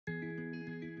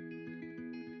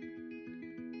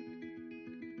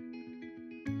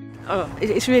Oh,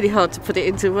 it's really hard to put it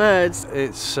into words.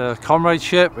 It's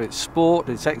comradeship, it's sport,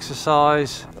 it's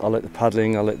exercise. I like the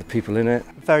paddling, I like the people in it.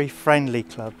 Very friendly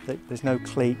club, there's no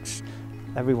cliques,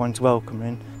 everyone's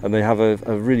welcoming. And they have a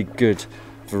really good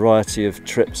variety of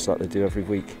trips that they do every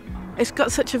week. It's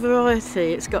got such a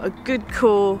variety, it's got a good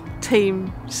core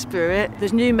team spirit.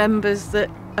 There's new members that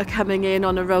are coming in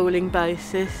on a rolling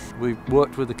basis. We've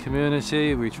worked with the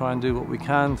community, we try and do what we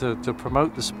can to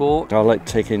promote the sport. I like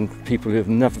taking people who have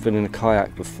never been in a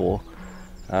kayak before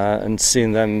and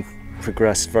seeing them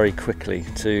progress very quickly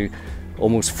to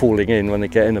almost falling in when they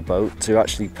get in a boat to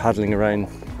actually paddling around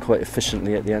quite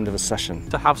efficiently at the end of a session.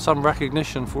 To have some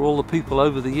recognition for all the people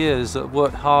over the years that have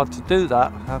worked hard to do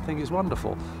that, I think is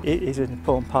wonderful. It is an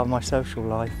important part of my social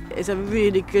life. It's a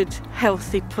really good,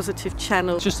 healthy, positive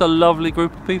channel. It's just a lovely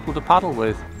group of people to paddle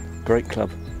with. Great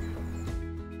club.